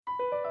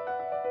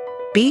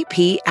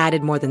BP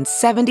added more than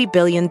 $70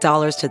 billion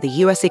to the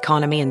U.S.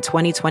 economy in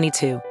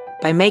 2022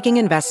 by making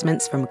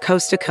investments from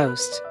coast to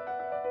coast.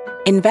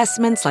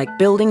 Investments like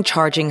building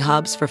charging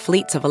hubs for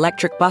fleets of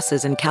electric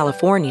buses in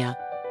California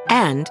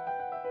and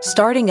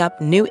starting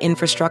up new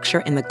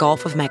infrastructure in the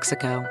Gulf of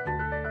Mexico.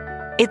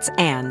 It's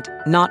and,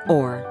 not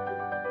or.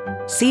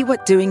 See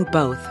what doing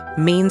both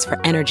means for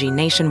energy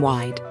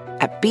nationwide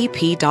at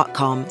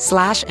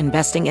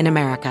bp.com/investing in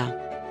America.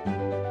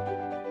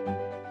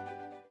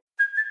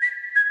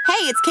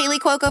 Hey, it's Kaylee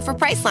Cuoco for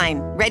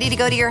Priceline. Ready to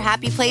go to your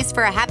happy place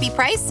for a happy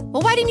price?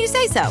 Well, why didn't you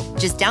say so?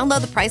 Just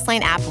download the Priceline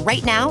app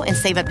right now and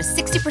save up to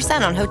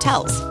 60% on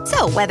hotels.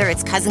 So whether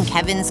it's Cousin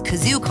Kevin's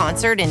Kazoo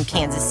Concert in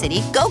Kansas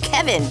City, go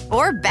Kevin,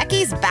 or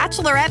Becky's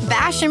Bachelorette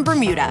Bash in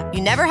Bermuda,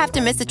 you never have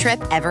to miss a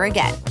trip ever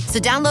again. So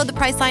download the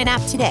Priceline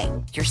app today.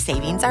 Your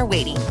savings are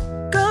waiting.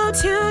 Go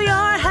to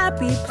your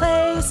happy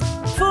place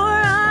for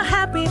a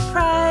happy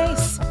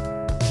price.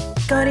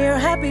 Go to your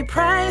happy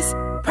price,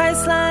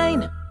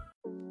 Priceline.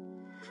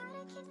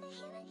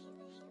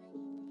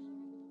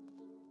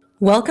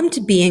 Welcome to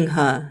Being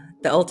Her,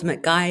 the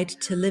ultimate guide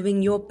to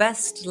living your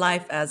best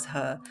life as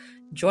her.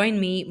 Join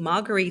me,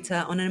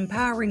 Margarita, on an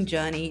empowering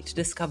journey to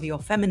discover your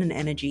feminine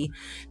energy,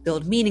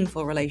 build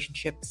meaningful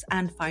relationships,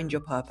 and find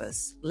your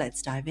purpose.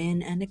 Let's dive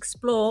in and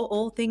explore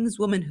all things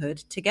womanhood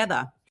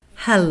together.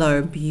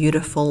 Hello,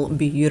 beautiful,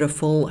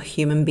 beautiful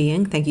human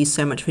being. Thank you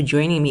so much for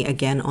joining me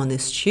again on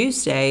this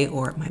Tuesday,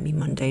 or it might be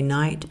Monday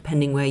night,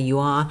 depending where you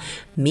are.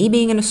 Me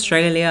being in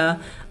Australia,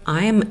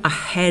 I am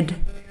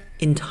ahead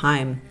in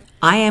time.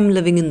 I am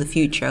living in the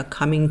future,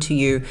 coming to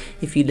you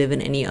if you live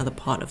in any other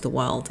part of the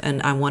world.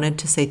 And I wanted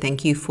to say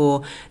thank you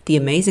for the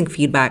amazing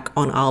feedback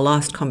on our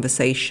last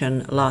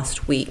conversation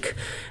last week.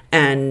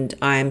 And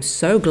I'm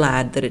so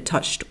glad that it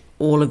touched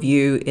all of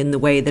you in the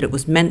way that it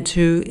was meant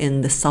to,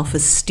 in the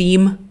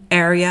self-esteem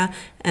area.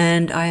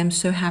 And I am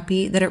so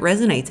happy that it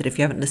resonated. If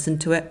you haven't listened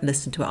to it,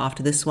 listen to it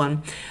after this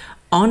one.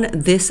 On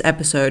this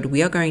episode,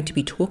 we are going to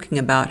be talking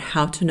about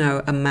how to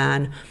know a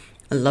man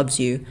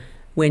loves you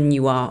when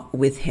you are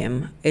with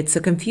him. It's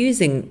a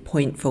confusing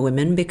point for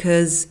women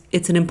because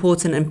it's an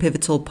important and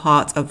pivotal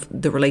part of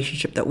the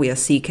relationship that we are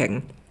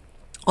seeking.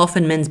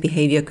 Often men's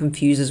behavior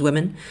confuses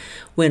women.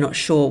 We're not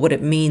sure what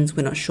it means.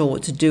 We're not sure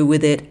what to do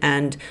with it.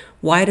 And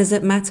why does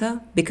it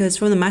matter? Because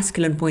from the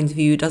masculine point of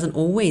view, it doesn't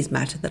always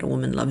matter that a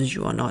woman loves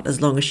you or not, as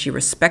long as she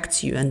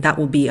respects you. And that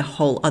will be a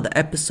whole other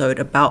episode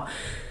about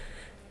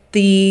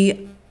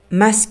the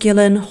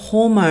masculine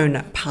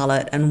hormone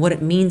palette and what it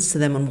means to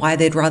them and why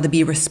they'd rather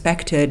be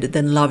respected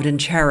than loved and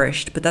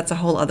cherished. But that's a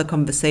whole other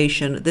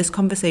conversation. This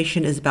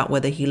conversation is about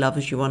whether he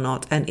loves you or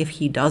not. And if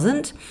he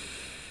doesn't,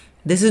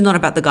 this is not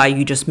about the guy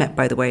you just met,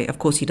 by the way. Of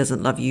course, he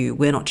doesn't love you.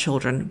 We're not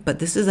children. But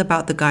this is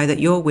about the guy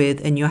that you're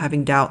with and you're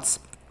having doubts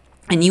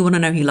and you want to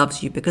know he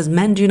loves you, because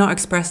men do not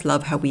express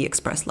love how we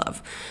express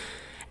love.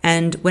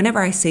 And whenever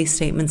I say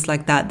statements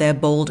like that, they're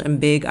bold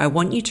and big. I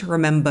want you to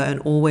remember and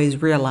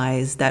always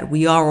realize that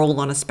we are all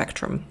on a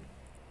spectrum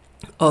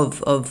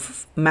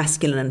of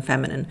masculine and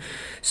feminine.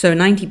 So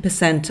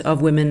 90%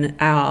 of women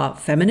are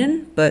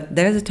feminine, but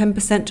there's a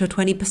 10% to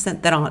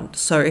 20% that aren't.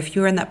 So if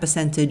you're in that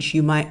percentage,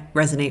 you might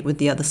resonate with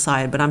the other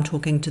side, but I'm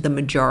talking to the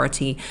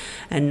majority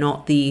and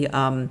not the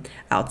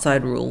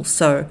outside rule.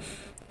 So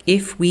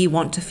if we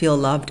want to feel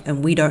loved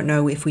and we don't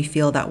know if we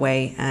feel that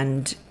way,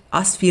 and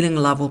us feeling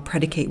love will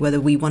predicate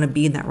whether we want to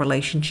be in that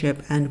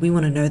relationship and we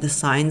want to know the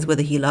signs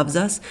whether he loves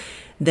us,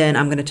 then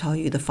I'm going to tell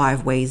you the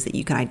 5 ways that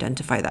you can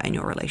identify that in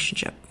your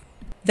relationship.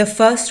 The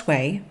first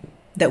way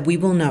that we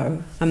will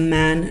know a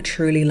man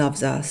truly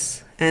loves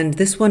us, and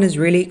this one is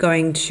really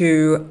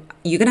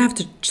you're going to have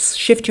to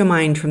shift your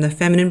mind from the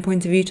feminine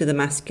point of view to the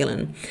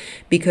masculine.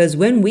 Because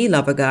when we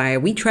love a guy,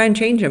 we try and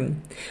change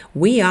him.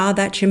 We are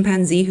that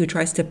chimpanzee who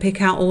tries to pick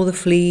out all the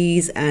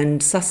fleas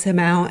and suss him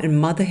out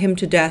and mother him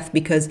to death,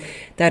 because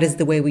that is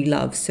the way we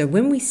love. So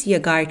when we see a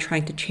guy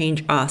trying to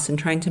change us and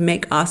trying to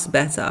make us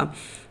better,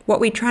 what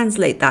we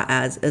translate that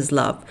as is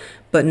love.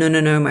 But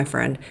no, my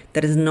friend,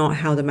 that is not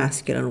how the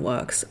masculine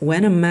works.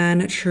 When a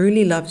man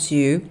truly loves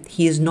you,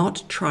 he is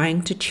not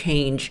trying to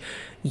change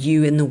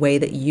you in the way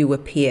that you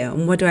appear.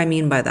 And what do I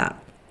mean by that?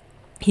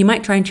 He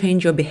might try and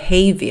change your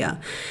behavior.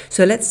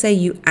 So let's say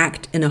you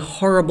act in a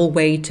horrible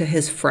way to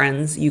his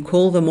friends, you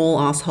call them all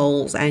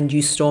assholes and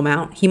you storm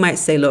out. He might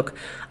say, look,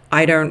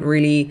 I don't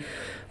really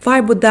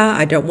vibe with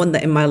that. I don't want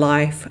that in my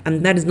life.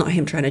 And that is not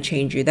him trying to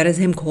change you. That is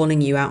him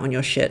calling you out on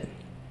your shit.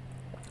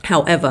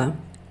 However,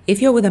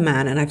 if you're with a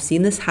man, and I've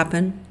seen this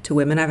happen to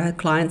women, I've had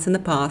clients in the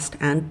past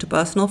and to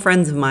personal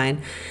friends of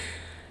mine,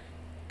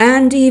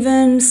 and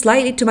even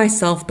slightly to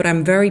myself, but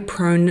I'm very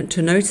prone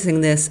to noticing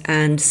this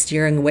and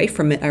steering away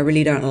from it. I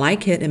really don't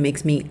like it. It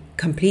makes me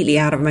completely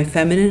out of my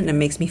feminine and it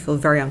makes me feel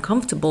very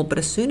uncomfortable. But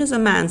as soon as a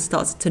man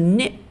starts to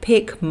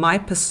nitpick my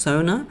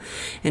persona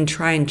and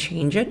try and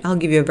change it, I'll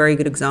give you a very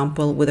good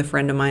example with a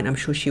friend of mine. I'm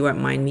sure she won't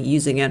mind me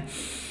using it.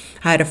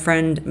 I had a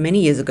friend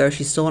many years ago,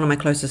 she's still one of my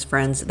closest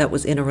friends, that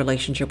was in a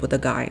relationship with a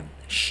guy.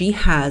 She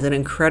has an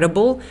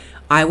incredible,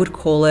 I would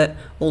call it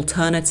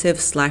alternative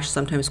 /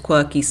 sometimes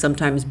quirky,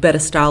 sometimes better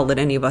style than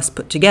any of us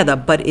put together,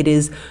 but it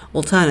is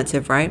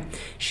alternative, right?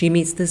 She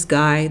meets this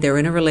guy, they're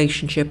in a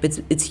relationship,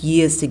 it's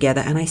years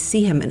together, and I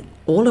see him, and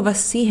all of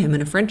us see him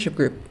in a friendship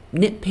group,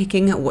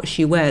 nitpicking at what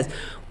she wears.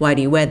 Why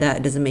do you wear that?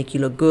 It doesn't make you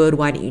look good.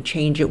 Why don't you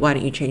change it? Why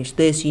don't you change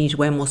this? You need to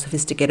wear more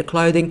sophisticated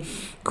clothing.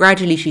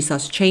 Gradually, she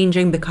starts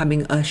changing,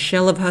 becoming a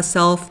shell of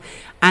herself,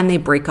 and they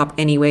break up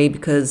anyway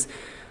because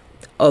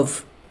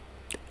of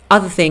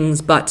other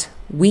things. But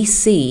we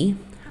see,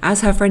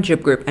 as her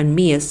friendship group, and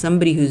me as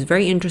somebody who's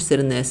very interested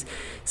in this,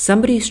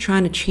 somebody who's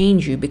trying to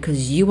change you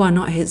because you are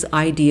not his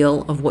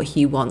ideal of what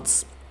he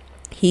wants.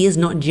 He is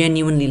not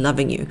genuinely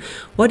loving you.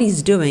 What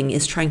he's doing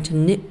is trying to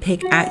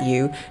nitpick at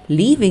you,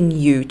 leaving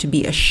you to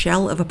be a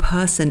shell of a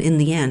person in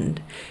the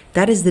end.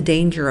 That is the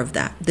danger of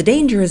that. The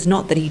danger is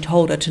not that he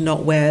told her to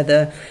not wear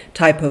the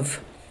type of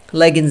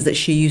leggings that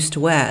she used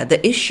to wear.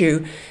 The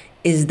issue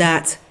is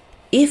that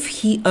if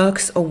he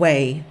irks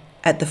away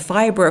at the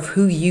fiber of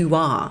who you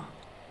are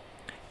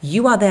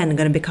then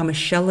going to become a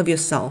shell of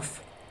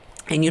yourself,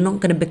 and you're not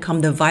going to become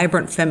the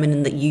vibrant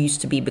feminine that you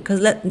used to be. Because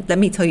let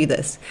me tell you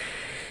this.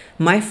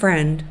 My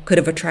friend could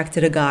have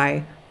attracted a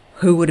guy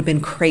who would have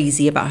been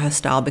crazy about her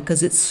style because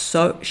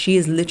she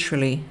is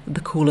literally the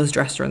coolest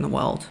dresser in the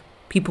world.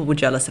 People were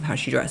jealous of how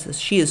she dresses.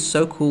 She is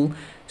so cool,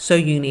 so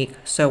unique,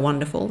 so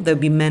wonderful. There'd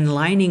be men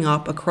lining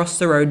up across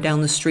the road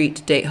down the street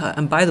to date her.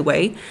 And by the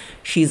way,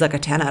 she's like a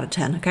 10 out of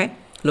 10, okay?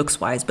 Looks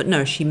wise. But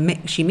no, she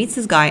meets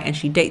this guy and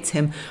she dates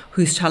him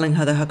who's telling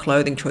her that her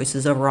clothing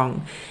choices are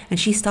wrong. And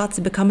she starts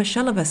to become a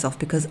shell of herself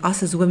because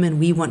us as women,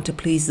 we want to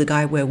please the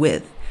guy we're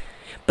with.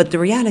 But the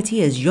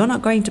reality is you're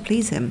not going to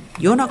please him.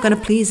 You're not going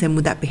to please him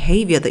with that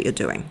behavior that you're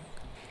doing.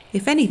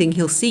 If anything,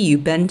 he'll see you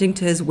bending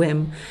to his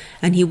whim,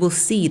 and he will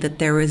see that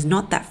there is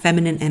not that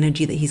feminine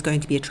energy that he's going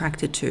to be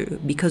attracted to.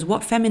 Because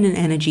what feminine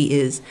energy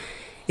is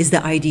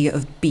the idea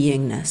of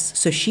beingness.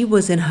 So she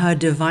was in her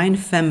divine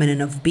feminine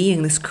of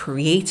being this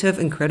creative,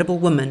 incredible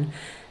woman,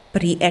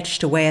 but he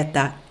etched away at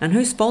that. And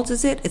whose fault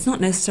is it? It's not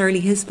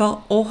necessarily his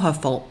fault or her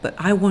fault, but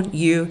I want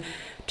you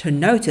to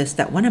notice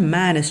that when a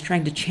man is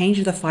trying to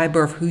change the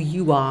fiber of who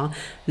you are,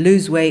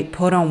 lose weight,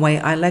 put on weight,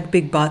 I like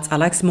big butts, I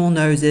like small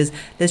noses,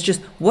 there's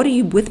just, what are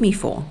you with me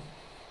for?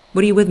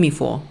 What are you with me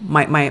for?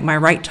 My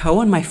right toe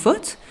on my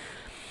foot?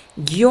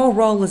 Your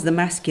role as the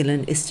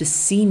masculine is to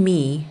see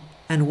me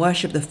and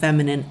worship the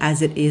feminine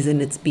as it is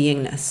in its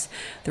beingness.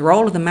 The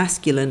role of the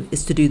masculine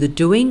is to do the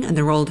doing, and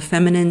the role of the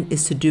feminine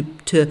is to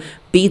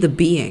be the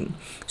being.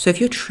 So if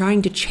you're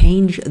trying to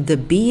change the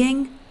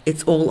being,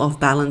 it's all off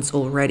balance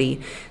already.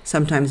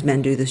 Sometimes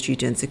men do this due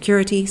to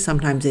insecurity.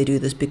 Sometimes they do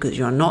this because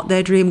you're not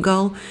their dream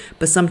girl.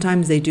 But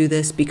sometimes they do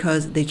this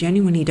because they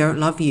genuinely don't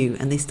love you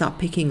and they start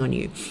picking on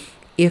you.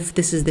 If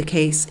this is the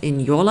case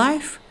in your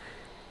life,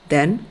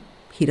 then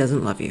he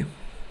doesn't love you.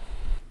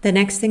 The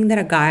next thing that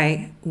a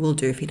guy will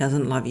do if he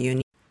doesn't love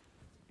you,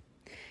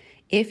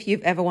 if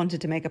you've ever wanted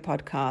to make a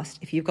podcast,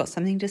 if you've got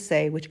something to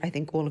say, which I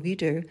think all of you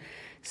do,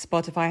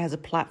 Spotify has a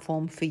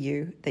platform for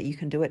you that you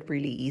can do it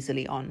really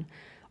easily on.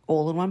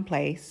 All in one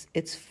place,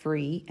 it's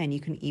free, and you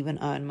can even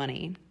earn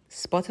money.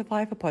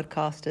 Spotify for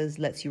Podcasters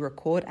lets you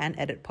record and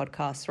edit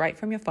podcasts right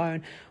from your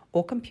phone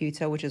or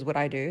computer, which is what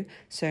I do.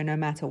 So no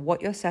matter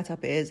what your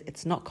setup is,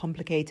 it's not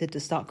complicated to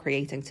start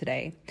creating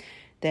today.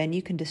 Then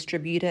you can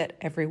distribute it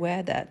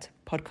everywhere that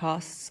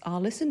podcasts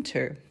are listened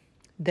to.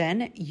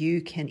 Then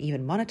you can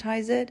even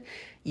monetize it.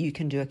 You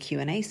can do a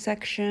Q&A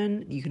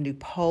section. You can do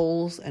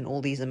polls and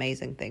all these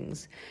amazing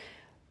things.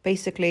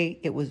 Basically,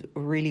 it was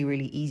really,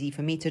 really easy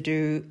for me to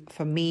do.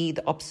 For me,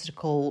 the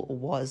obstacle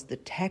was the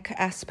tech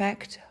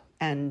aspect,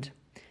 and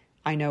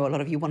I know a lot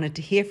of you wanted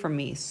to hear from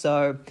me,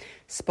 so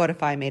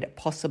Spotify made it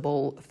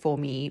possible for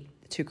me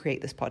to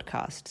create this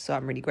podcast, so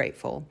I'm really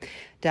grateful.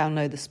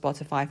 Download the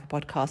Spotify for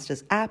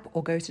Podcasters app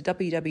or go to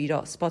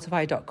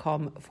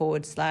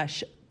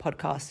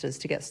www.spotify.com/podcasters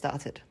to get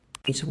started.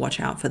 Need to watch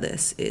out for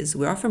this is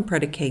we're often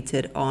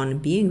predicated on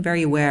being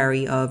very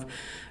wary of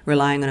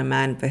relying on a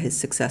man for his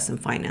success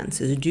and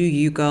finances. Do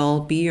you, girl,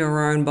 be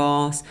your own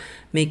boss,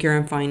 make your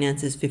own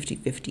finances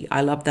 50-50.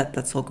 I love that.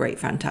 That's all great.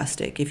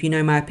 Fantastic. If you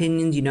know my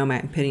opinions, you know my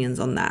opinions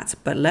on that.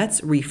 But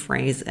let's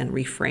rephrase and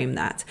reframe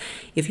that.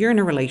 If you're in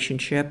a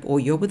relationship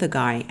or you're with a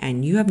guy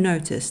and you have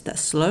noticed that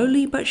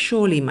slowly but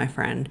surely, my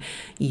friend,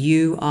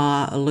 you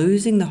are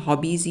losing the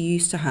hobbies you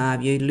used to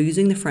have, you're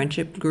losing the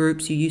friendship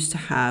groups you used to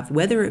have,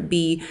 whether it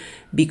be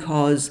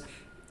because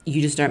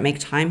you just don't make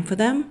time for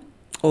them,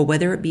 or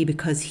whether it be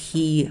because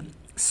he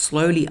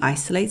slowly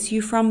isolates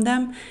you from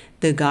them,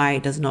 the guy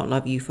does not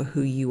love you for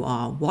who you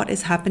are. What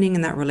is happening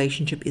in that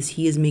relationship is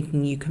he is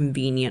making you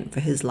convenient for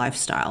his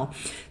lifestyle.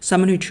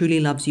 Someone who truly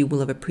loves you will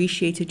have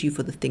appreciated you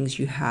for the things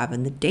you have.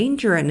 And the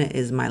danger in it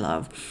is, my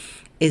love,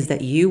 is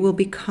that you will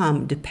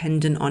become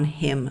dependent on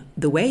him.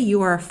 The way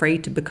you are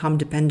afraid to become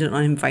dependent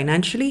on him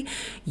financially,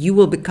 you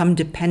will become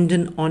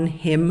dependent on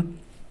him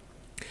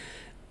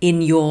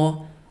in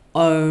your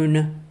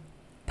own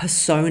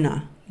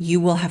persona. you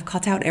will have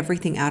cut out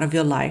everything out of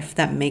your life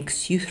that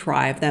makes you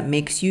thrive, that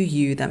makes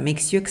you, that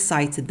makes you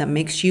excited, that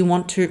makes you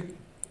want to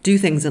do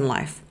things in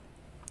life.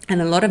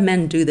 And a lot of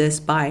men do this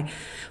by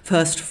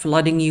first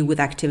flooding you with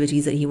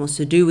activities that he wants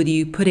to do with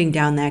you, putting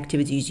down the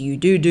activities you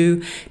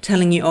do,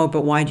 telling you, oh,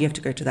 but why do you have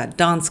to go to that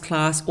dance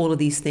class? All of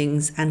these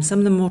things. And some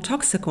of the more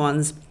toxic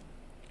ones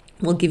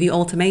will give you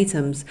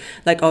ultimatums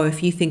like, oh,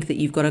 if you think that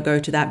you've got to go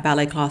to that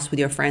ballet class with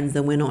your friends,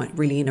 then we're not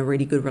really in a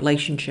really good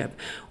relationship.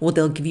 Or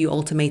they'll give you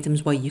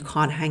ultimatums where you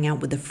can't hang out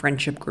with the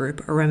friendship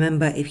group. Or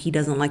remember, if he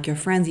doesn't like your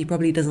friends, he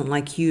probably doesn't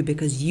like you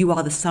because you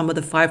are the sum of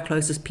the 5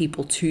 closest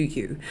people to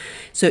you.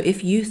 So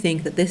if you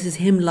think that this is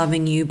him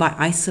loving you by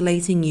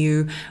isolating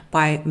you,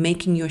 by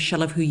making you a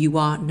shell of who you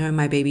are, no,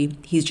 my baby,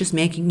 he's just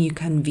making you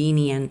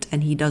convenient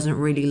and he doesn't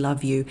really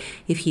love you.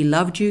 If he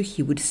loved you,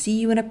 he would see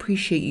you and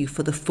appreciate you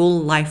for the full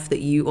life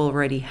that you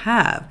already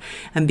have.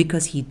 And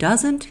because he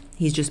doesn't,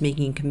 he's just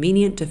making it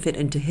convenient to fit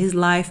into his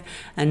life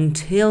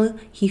until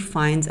he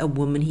finds a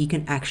woman he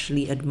can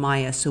actually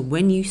admire. So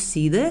when you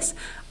see this,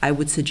 I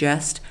would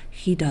suggest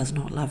he does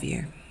not love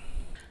you.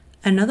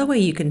 Another way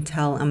you can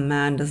tell a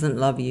man doesn't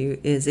love you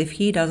is if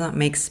he doesn't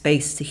make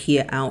space to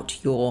hear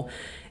out your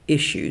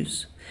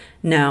issues.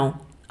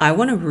 Now, I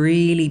want to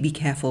really be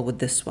careful with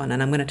this one,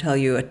 and I'm going to tell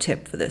you a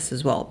tip for this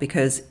as well,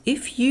 because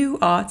if you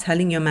are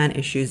telling your man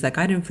issues like,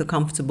 I don't feel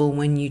comfortable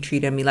when you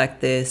treated me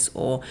like this,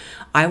 or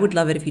I would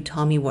love it if you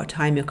tell me what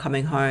time you're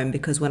coming home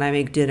because when I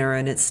make dinner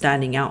and it's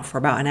standing out for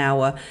about an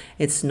hour,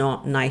 it's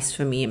not nice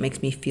for me. It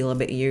makes me feel a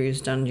bit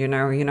used, and you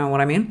know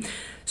what I mean?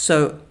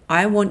 So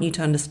I want you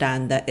to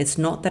understand that it's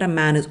not that a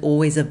man is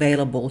always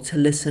available to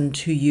listen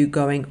to you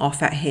going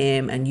off at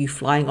him and you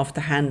flying off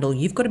the handle.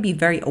 You've got to be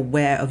very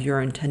aware of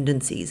your own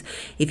tendencies.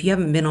 If you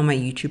haven't been on my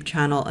YouTube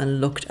channel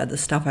and looked at the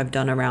stuff I've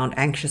done around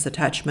anxious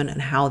attachment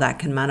and how that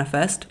can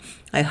manifest,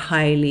 I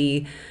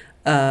highly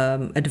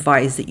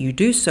advise that you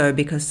do so,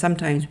 because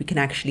sometimes we can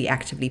actually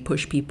actively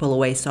push people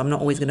away. So I'm not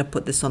always going to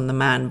put this on the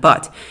man,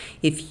 but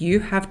if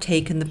you have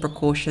taken the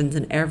precautions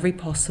in every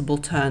possible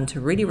turn to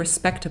really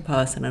respect a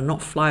person and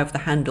not fly off the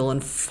handle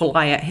and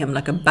fly at him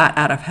like a bat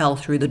out of hell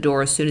through the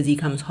door as soon as he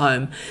comes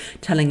home,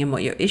 telling him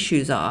what your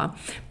issues are,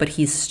 but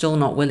he's still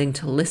not willing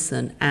to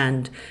listen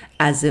and,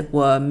 as it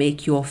were,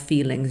 make your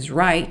feelings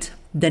right,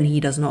 then he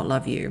does not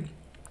love you.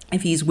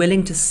 If he's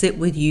willing to sit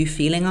with you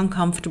feeling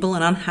uncomfortable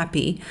and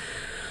unhappy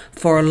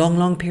for a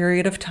long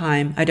period of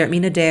time, I don't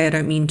mean a day, I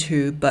don't mean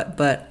 2,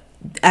 but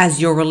as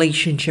your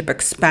relationship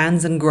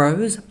expands and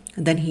grows,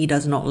 then he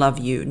does not love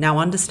you. Now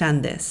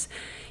understand this.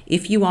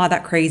 If you are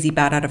that crazy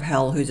bat out of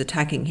hell who's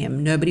attacking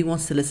him, nobody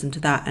wants to listen to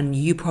that, and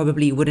you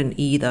probably wouldn't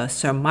either.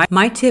 So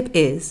my tip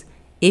is,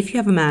 if you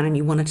have a man and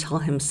you want to tell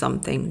him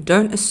something,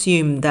 don't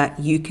assume that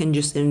you can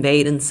just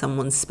invade in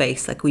someone's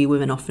space like we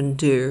women often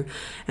do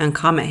and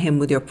come at him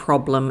with your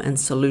problem and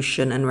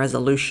solution and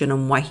resolution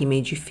and why he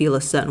made you feel a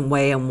certain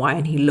way and why,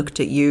 and he looked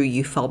at you,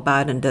 you felt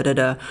bad and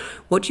da-da-da.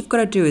 What you've got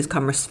to do is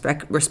come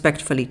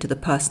respectfully to the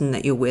person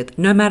that you're with,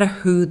 no matter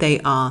who they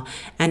are.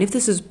 And if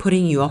this is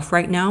putting you off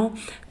right now,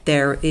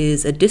 there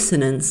is a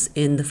dissonance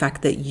in the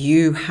fact that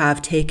you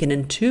have taken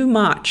in too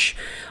much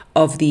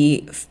of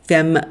the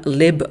fem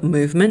lib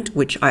movement,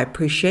 which I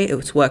appreciate.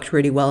 It's worked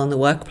really well in the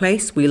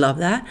workplace. We love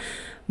that.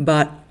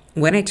 But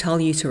when I tell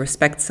you to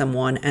respect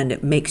someone and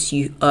it makes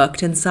you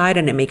irked inside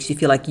and it makes you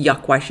feel like,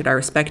 yuck, why should I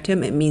respect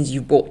him? It means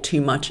you brought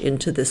too much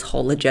into this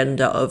whole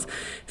agenda of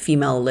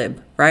female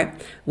lib, right?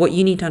 What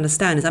you need to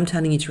understand is I'm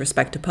telling you to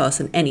respect a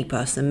person, any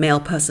person, male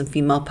person,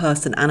 female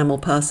person, animal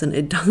person,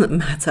 it doesn't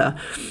matter.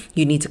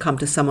 You need to come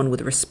to someone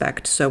with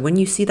respect. So when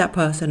you see that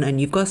person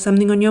and you've got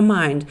something on your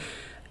mind,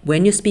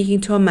 when you're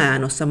speaking to a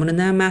man or someone in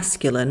their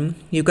masculine,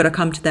 you've got to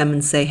come to them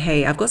and say,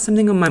 hey, I've got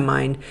something on my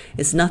mind.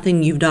 It's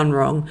nothing you've done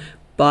wrong,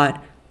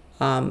 but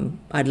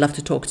I'd love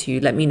to talk to you.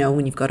 Let me know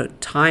when you've got a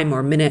time or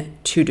a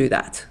minute to do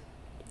that.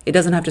 It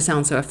doesn't have to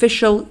sound so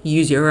official.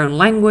 Use your own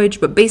language.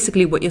 But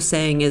basically what you're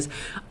saying is,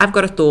 I've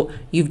got a thought.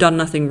 You've done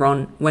nothing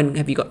wrong. When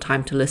have you got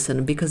time to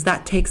listen? Because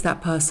that takes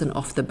that person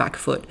off the back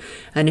foot.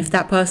 And if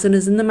that person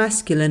is in the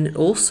masculine,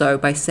 also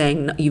by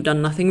saying you've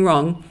done nothing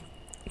wrong,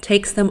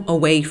 takes them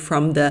away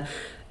from the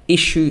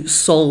issue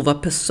solver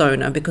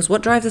persona. Because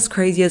what drives us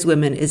crazy as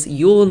women is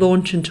you'll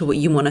launch into what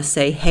you want to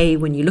say. Hey,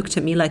 when you looked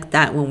at me like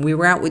that, when we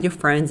were out with your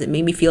friends, it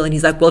made me feel, and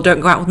he's like, well,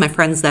 don't go out with my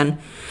friends then.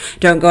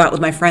 Don't go out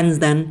with my friends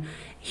then.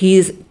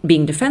 He's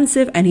being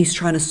defensive and he's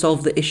trying to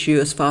solve the issue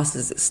as fast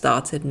as it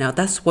started. Now,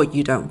 that's what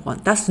you don't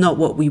want. That's not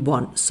what we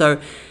want.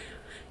 So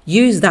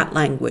use that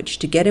language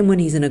to get him when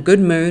he's in a good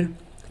mood,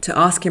 to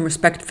ask him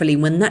respectfully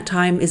when that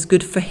time is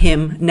good for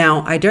him.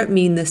 Now, I don't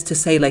mean this to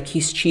say like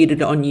he's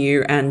cheated on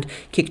you and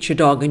kicked your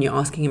dog and you're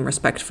asking him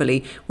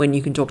respectfully when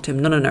you can talk to him.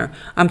 No.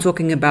 I'm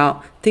talking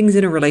about things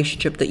in a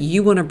relationship that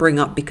you want to bring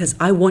up because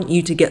I want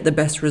you to get the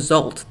best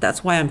result.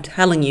 That's why I'm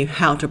telling you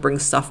how to bring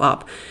stuff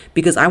up,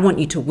 because I want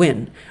you to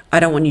win. I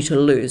don't want you to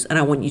lose, and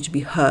I want you to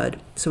be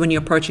heard. So when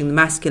you're approaching the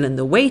masculine,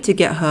 the way to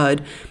get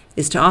heard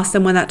is to ask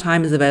them when that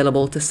time is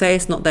available, to say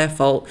it's not their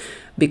fault,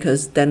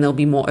 because then they'll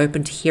be more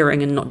open to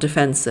hearing and not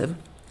defensive.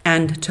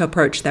 and to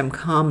approach them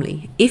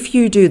calmly. If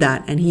you do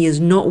that and he is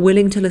not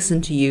willing to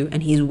listen to you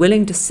and he's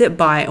willing to sit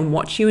by and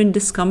watch you in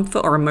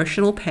discomfort or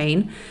emotional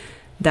pain,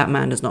 that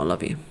man does not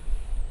love you.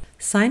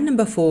 Sign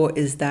number 4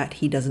 is that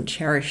he doesn't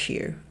cherish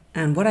you.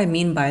 And what I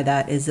mean by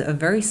that is a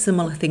very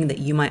similar thing that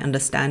you might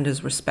understand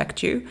as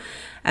respect you,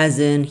 as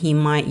in he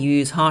might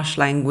use harsh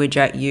language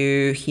at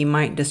you, he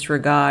might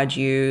disregard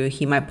you,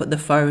 he might put the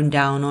phone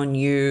down on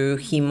you,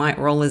 he might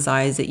roll his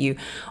eyes at you,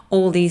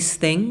 all these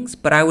things.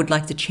 But I would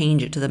like to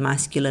change it to the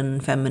masculine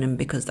and feminine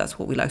because that's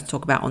what we like to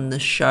talk about on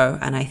this show.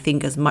 And I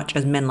think as much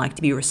as men like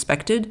to be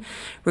respected,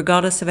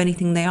 regardless of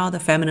anything they are, the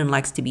feminine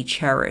likes to be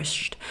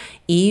cherished.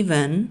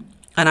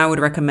 And I would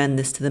recommend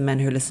this to the men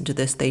who listen to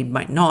this. They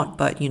might not,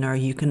 but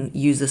you can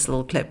use this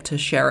little clip to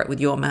share it with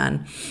your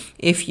man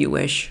if you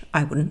wish.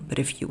 I wouldn't, but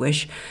if you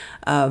wish.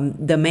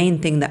 The main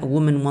thing that a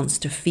woman wants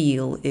to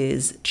feel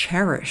is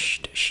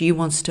cherished. She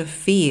wants to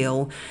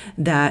feel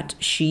that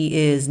she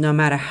is, no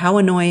matter how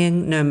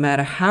annoying, no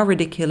matter how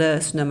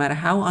ridiculous, no matter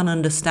how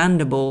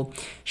ununderstandable,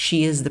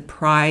 she is the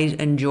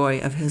pride and joy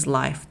of his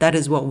life. That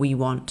is what we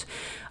want.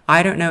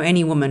 I don't know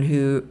any woman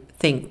who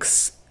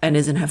thinks, and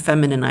is in her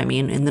feminine,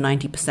 in the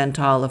 90th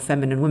percentile of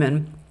feminine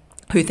women,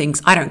 who thinks,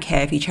 I don't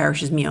care if he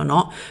cherishes me or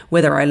not,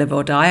 whether I live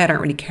or die, I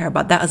don't really care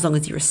about that as long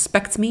as he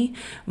respects me,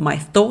 my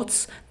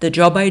thoughts, the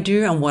job I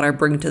do, and what I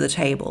bring to the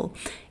table.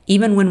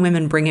 Even when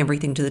women bring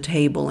everything to the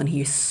table and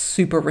he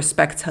super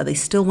respects her, they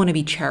still want to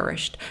be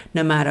cherished.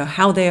 No matter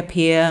how they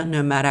appear,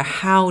 no matter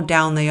how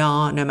down they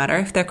are, no matter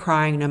if they're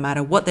crying, no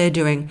matter what they're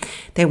doing,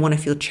 they want to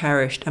feel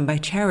cherished. And by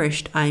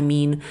cherished, I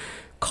mean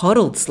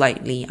coddled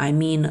slightly. I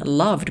mean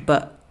loved,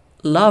 but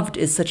loved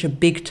is such a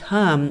big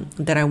term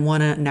that I want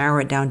to narrow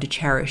it down to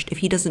cherished. If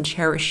he doesn't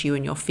cherish you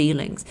and your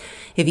feelings,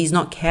 if he's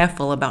not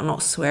careful about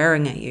not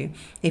swearing at you,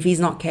 if he's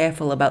not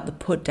careful about the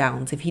put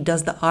downs, if he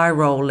does the eye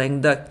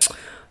rolling, the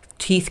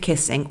teeth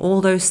kissing,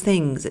 all those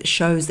things, it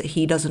shows that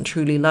he doesn't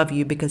truly love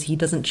you because he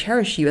doesn't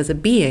cherish you as a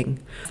being.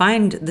 I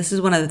find this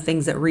is one of the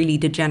things that really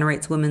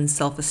degenerates women's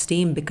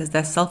self-esteem, because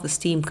their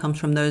self-esteem comes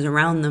from those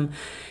around them.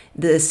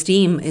 The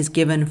esteem is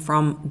given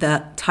from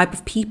the type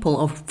of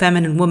people a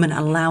feminine woman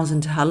allows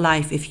into her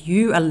life. If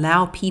you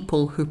allow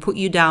people who put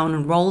you down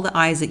and roll the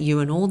eyes at you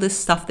and all this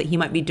stuff that he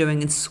might be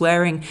doing and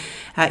swearing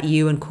at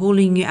you and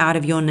calling you out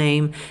of your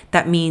name,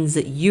 that means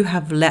that you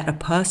have let a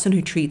person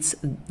who treats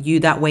you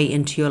that way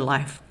into your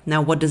life. Now,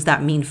 what does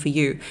that mean for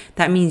you?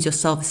 That means your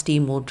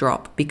self-esteem will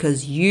drop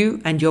because you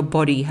and your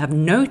body have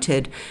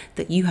noted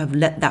that you have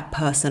let that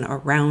person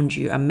around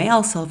you. A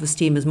male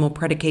self-esteem is more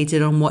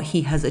predicated on what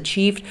he has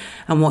achieved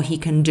and what he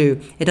can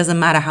do. It doesn't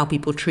matter how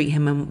people treat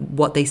him and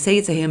what they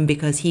say to him,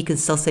 because he can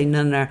still say,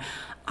 no,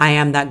 I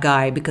am that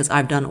guy because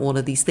I've done all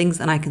of these things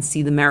and I can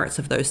see the merits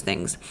of those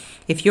things.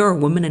 If you're a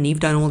woman and you've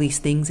done all these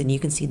things and you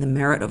can see the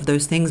merit of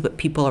those things, but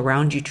people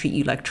around you treat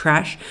you like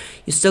trash,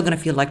 you're still going to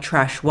feel like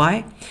trash.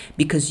 Why?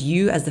 Because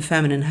you as the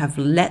feminine have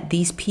let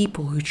these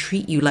people who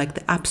treat you like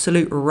the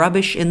absolute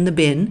rubbish in the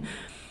bin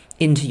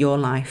into your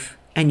life.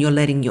 And you're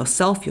letting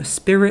yourself, your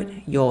spirit,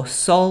 your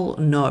soul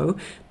know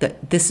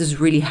that this is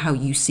really how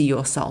you see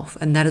yourself.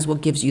 And that is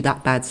what gives you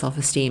that bad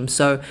self-esteem.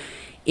 So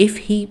if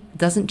he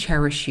doesn't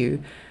cherish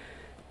you,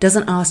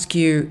 doesn't ask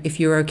you if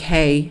you're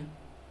okay.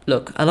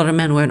 Look, a lot of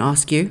men won't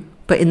ask you,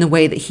 but in the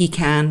way that he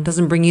can,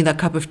 doesn't bring you that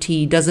cup of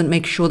tea, doesn't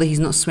make sure that he's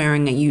not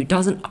swearing at you,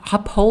 doesn't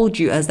uphold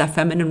you as that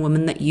feminine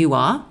woman that you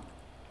are,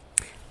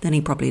 then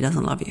he probably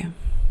doesn't love you.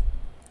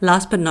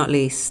 Last but not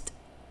least,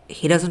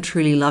 he doesn't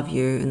truly love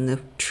you in the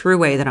true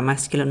way that a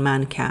masculine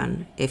man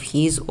can if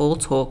he's all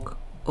talk,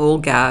 all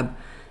gab,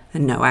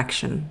 and no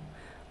action.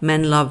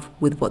 Men love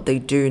with what they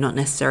do, not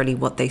necessarily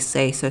what they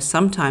say. So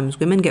sometimes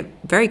women get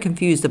very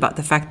confused about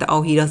the fact that,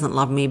 oh, he doesn't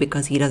love me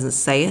because he doesn't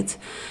say it.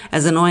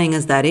 As annoying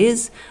as that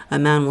is, a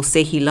man will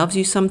say he loves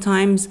you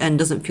sometimes and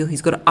doesn't feel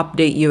he's got to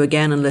update you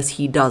again unless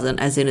he doesn't,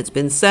 as in it's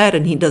been said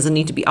and he doesn't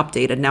need to be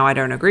updated. Now, I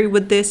don't agree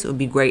with this. It would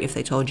be great if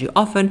they told you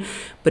often.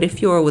 But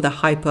if you're with a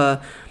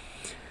hyper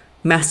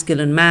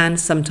masculine man,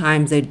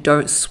 sometimes they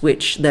don't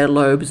switch their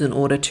lobes in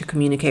order to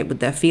communicate with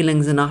their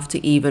feelings enough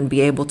to even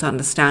be able to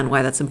understand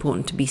why that's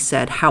important to be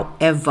said.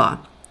 However,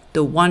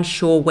 the one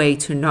sure way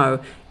to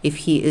know if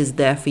he is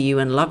there for you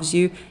and loves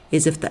you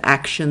is if the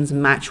actions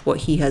match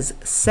what he has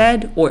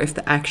said, or if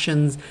the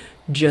actions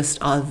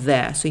just are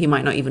there. So he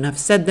might not even have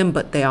said them,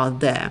 but they are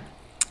there.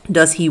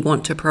 Does he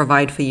want to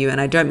provide for you? And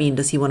I don't mean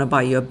does he want to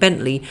buy you a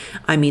Bentley.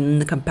 I mean in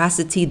the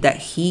capacity that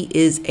he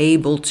is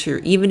able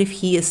to, even if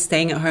he is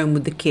staying at home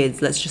with the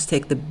kids. Let's just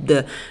take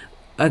the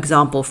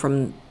example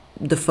from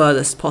the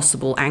furthest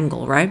possible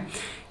angle, right?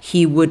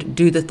 He would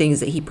do the things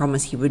that he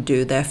promised he would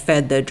do. They're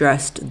fed, they're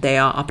dressed, they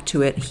are up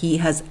to it. He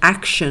has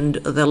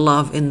actioned the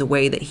love in the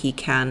way that he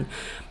can.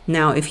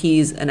 Now, if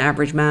he's an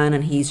average man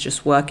and he's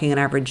just working an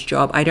average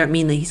job, I don't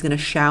mean that he's going to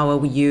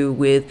shower you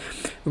with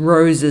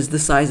roses the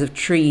size of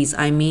trees.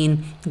 I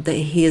mean that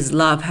his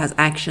love has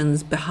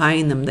actions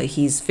behind them, that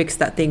he's fixed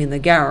that thing in the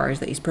garage,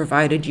 that he's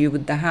provided you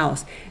with the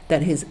house,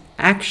 that his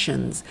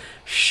actions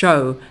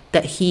show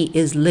that he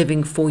is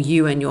living for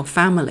you and your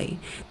family,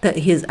 that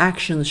his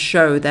actions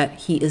show that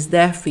he is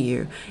there for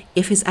you.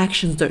 If his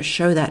actions don't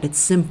show that, it's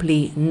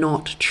simply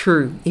not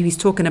true. If he's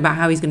talking about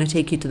how he's going to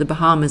take you to the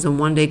Bahamas and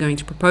one day going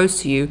to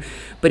propose to you,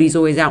 but he's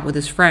always out with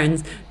his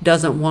friends,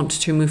 doesn't want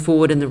to move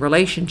forward in the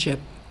relationship,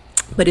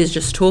 but is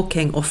just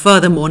talking, or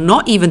furthermore,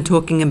 not even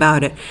talking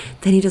about it,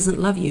 then he doesn't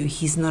love you.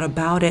 He's not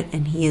about it,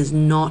 and he is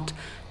not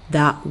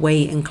that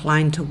way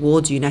inclined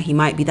towards you. Now, he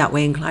might be that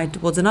way inclined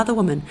towards another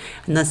woman,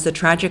 and that's the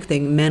tragic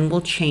thing. Men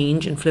will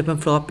change and flip and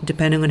flop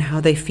depending on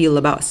how they feel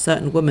about a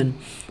certain woman.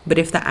 But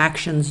if the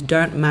actions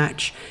don't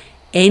match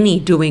any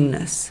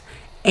doingness,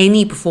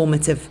 any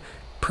performative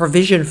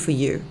provision for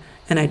you,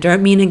 and I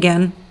don't mean,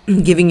 again,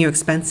 giving you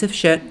expensive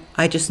shit,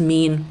 I just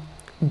mean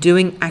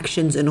doing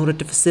actions in order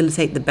to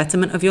facilitate the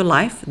betterment of your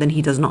life, then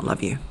he does not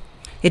love you.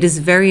 It is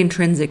very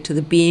intrinsic to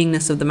the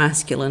beingness of the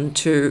masculine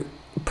to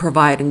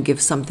provide and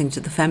give something to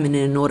the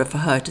feminine in order for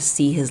her to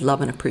see his love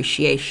and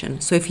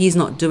appreciation. So if he's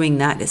not doing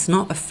that, it's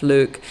not a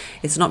fluke.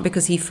 It's not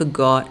because he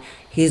forgot.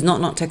 He's not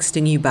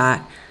texting you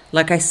back.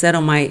 Like I said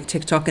on my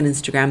TikTok and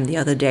Instagram the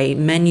other day,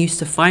 men used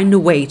to find a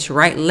way to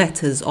write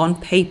letters on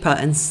paper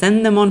and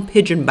send them on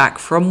pigeonback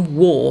from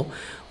war,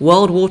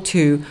 World War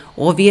II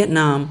or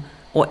Vietnam,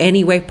 or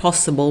any way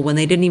possible when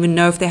they didn't even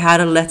know if they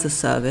had a letter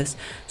service.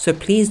 So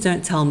please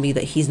don't tell me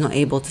that he's not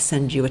able to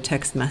send you a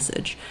text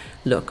message.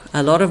 Look,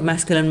 a lot of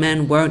masculine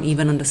men won't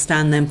even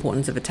understand the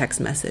importance of a text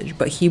message,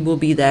 but he will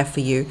be there for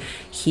you.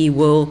 He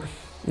will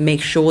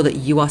make sure that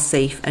you are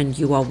safe and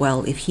you are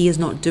well. If he is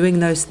not doing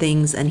those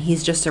things and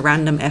he's just a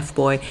random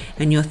F-boy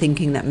and you're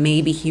thinking that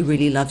maybe he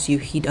really loves you,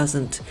 he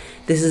doesn't.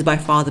 This is by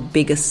far the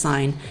biggest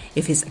sign.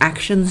 If his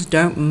actions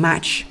don't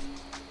match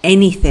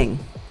anything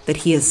that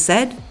he has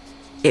said,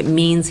 it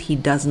means he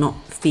does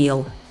not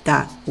feel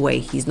that way.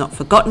 He's not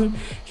forgotten.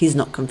 He's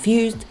not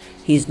confused.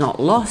 He's not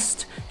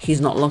lost.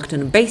 He's not locked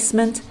in a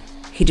basement.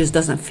 He just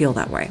doesn't feel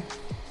that way.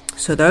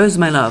 So those,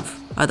 my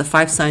love, are the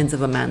 5 signs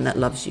of a man that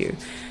loves you,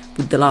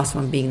 with the last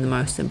one being the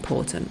most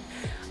important.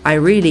 I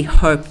really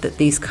hope that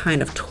these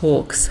kind of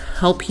talks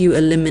help you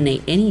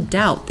eliminate any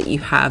doubt that you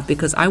have,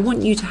 because I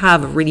want you to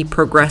have a really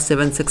progressive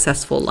and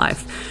successful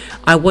life.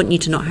 I want you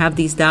to not have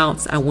these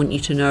doubts. I want you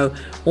to know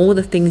all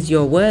the things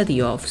you're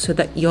worthy of, so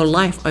that your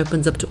life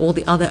opens up to all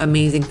the other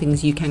amazing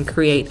things you can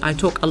create. I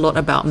talk a lot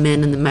about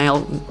men and the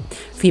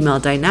male-female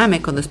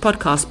dynamic on this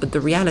podcast, but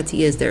the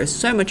reality is there is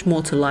so much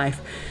more to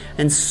life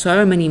and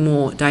so many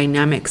more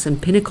dynamics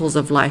and pinnacles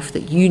of life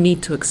that you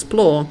need to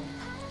explore,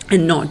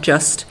 and not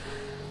just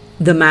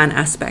the man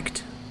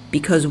aspect.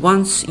 Because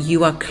once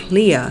you are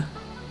clear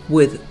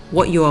with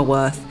what you are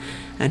worth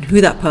and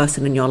who that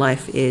person in your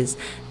life is,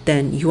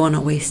 then you are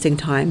not wasting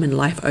time, and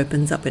life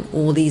opens up in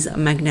all these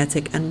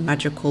magnetic and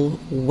magical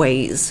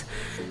ways.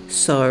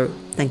 So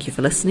thank you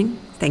for listening.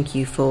 Thank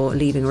you for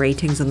leaving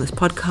ratings on this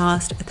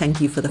podcast.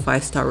 Thank you for the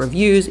 5-star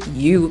reviews.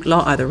 You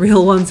lot are the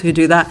real ones who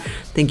do that.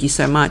 Thank you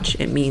so much.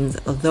 It means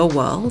the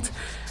world.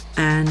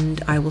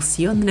 And I will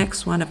see you on the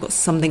next one. I've got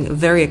something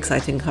very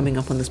exciting coming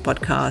up on this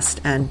podcast,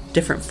 and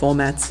different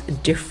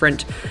formats,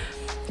 different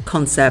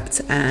concepts,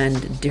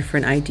 and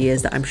different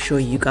ideas that I'm sure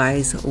you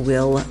guys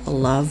will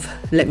love.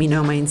 Let me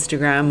know on my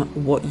Instagram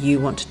what you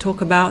want to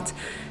talk about,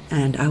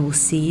 and I will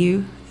see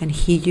you and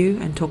hear you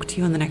and talk to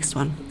you on the next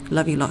one.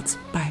 Love you lots.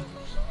 Bye.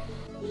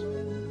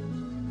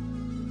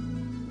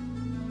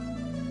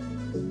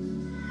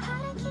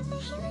 How to keep the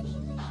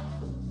healing.